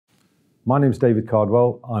My name is David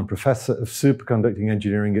Cardwell. I'm Professor of Superconducting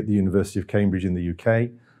Engineering at the University of Cambridge in the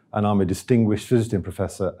UK, and I'm a Distinguished Visiting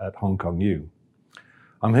Professor at Hong Kong U.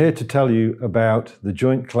 I'm here to tell you about the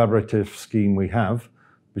joint collaborative scheme we have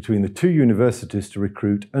between the two universities to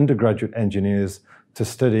recruit undergraduate engineers to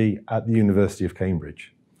study at the University of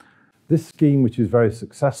Cambridge. This scheme, which is very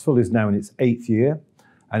successful, is now in its 8th year,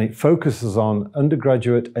 and it focuses on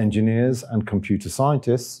undergraduate engineers and computer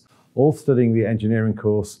scientists, all studying the engineering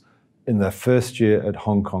course in their first year at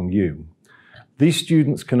Hong Kong U. These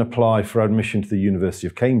students can apply for admission to the University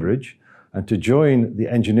of Cambridge and to join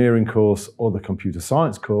the engineering course or the computer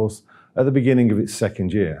science course at the beginning of its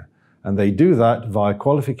second year. And they do that via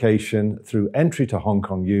qualification through entry to Hong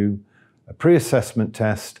Kong U, a pre-assessment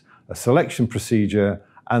test, a selection procedure,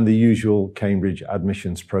 and the usual Cambridge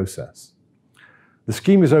admissions process. The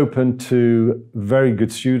scheme is open to very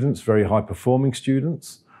good students, very high-performing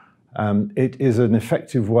students. It is an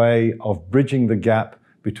effective way of bridging the gap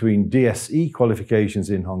between DSE qualifications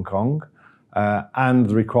in Hong Kong and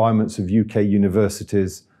the requirements of UK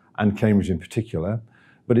universities and Cambridge in particular.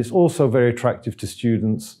 But it's also very attractive to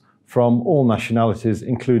students from all nationalities,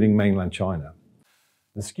 including mainland China.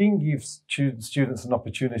 The scheme gives students an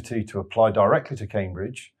opportunity to apply directly to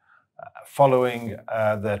Cambridge following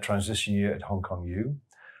their transition year at Hong Kong U.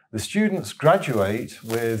 The students graduate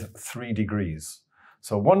with 3 degrees.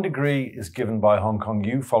 So 1 degree is given by Hong Kong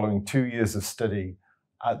U following 2 years of study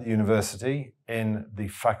at the university in the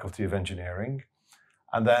Faculty of Engineering.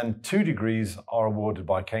 And then 2 degrees are awarded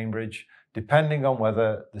by Cambridge, depending on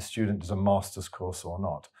whether the student does a master's course or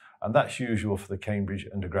not. And that's usual for the Cambridge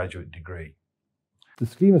undergraduate degree. The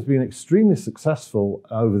scheme has been extremely successful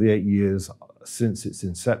over the 8 years since its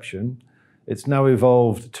inception. It's now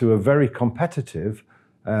evolved to a very competitive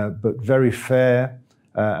but very fair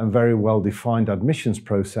and very well-defined admissions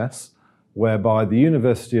process, whereby the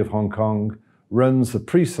University of Hong Kong runs the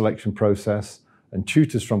pre-selection process and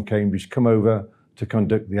tutors from Cambridge come over to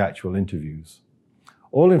conduct the actual interviews.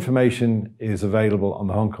 All information is available on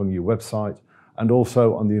the Hong Kong U website and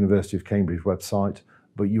also on the University of Cambridge website,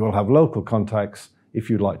 but you will have local contacts if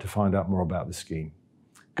you'd like to find out more about the scheme.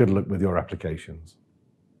 Good luck with your applications.